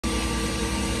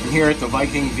here at the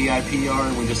Viking VIP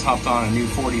yard. We just hopped on a new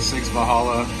 46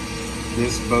 Valhalla.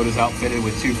 This boat is outfitted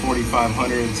with two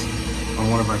 4500s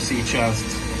on one of our sea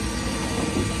chests.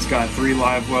 It's got 3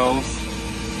 live wells,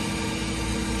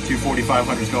 two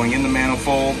 4500s going in the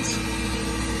manifolds.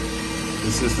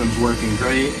 The system's working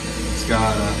great. It's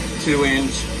got a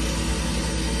 2-inch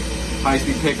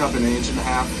high-speed pickup and an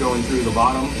 1.5 inch going through the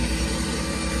bottom.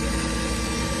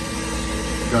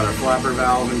 Got our flapper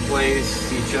valve in place.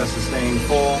 Sea chest is staying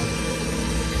full.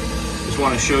 Just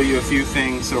want to show you a few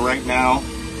things. So right now,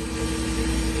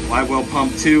 live well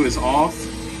pump 2 is off.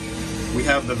 We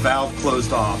have the valve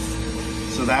closed off.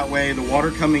 So that way the water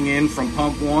coming in from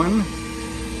pump 1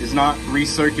 is not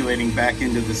recirculating back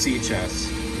into the sea chest.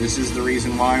 This is the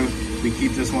reason why we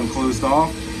keep this one closed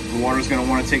off. The water is going to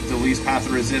want to take the least path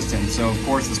of resistance. So of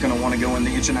course it's going to want to go in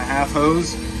the 1.5 inch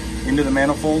hose into the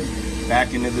manifold,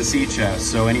 back into the sea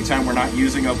chest. So anytime we're not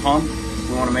using a pump,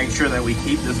 we want to make sure that we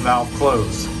keep this valve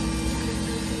closed.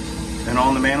 And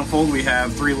on the manifold, we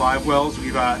have 3 live wells.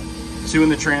 We've got 2 in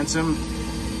the transom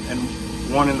and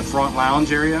 1 in the front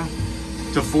lounge area.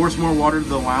 To force more water to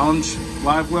the lounge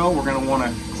live well, we're going to want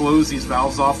to close these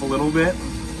valves off a little bit.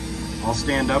 I'll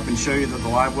stand up and show you that the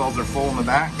live wells are full in the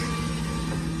back.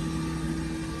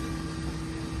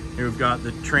 Here we've got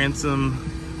the transom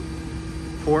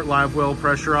port live well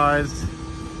pressurized,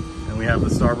 and we have the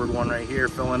starboard one right here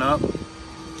filling up.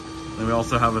 And we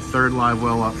also have a 3rd live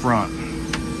well up front.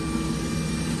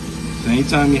 So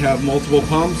anytime you have multiple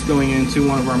pumps going into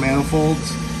one of our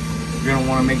manifolds, you're going to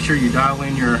want to make sure you dial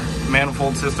in your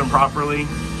manifold system properly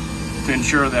to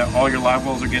ensure that all your live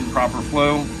wells are getting proper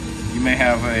flow. You may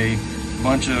have a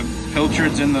bunch of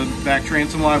pilchards in the back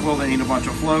transom live well that need a bunch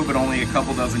of flow, but only a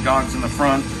couple dozen gogs in the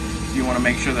front. So you want to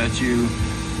make sure that you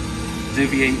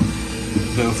deviate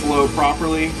the flow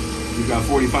properly. You've got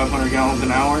 4,500 gallons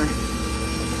an hour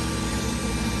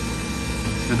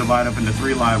to divide up into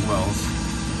 3 live wells.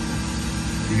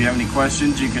 If you have any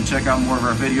questions, you can check out more of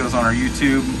our videos on our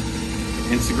YouTube,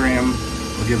 Instagram,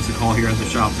 or give us a call here at the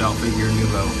shop to outfit your new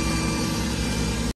boat.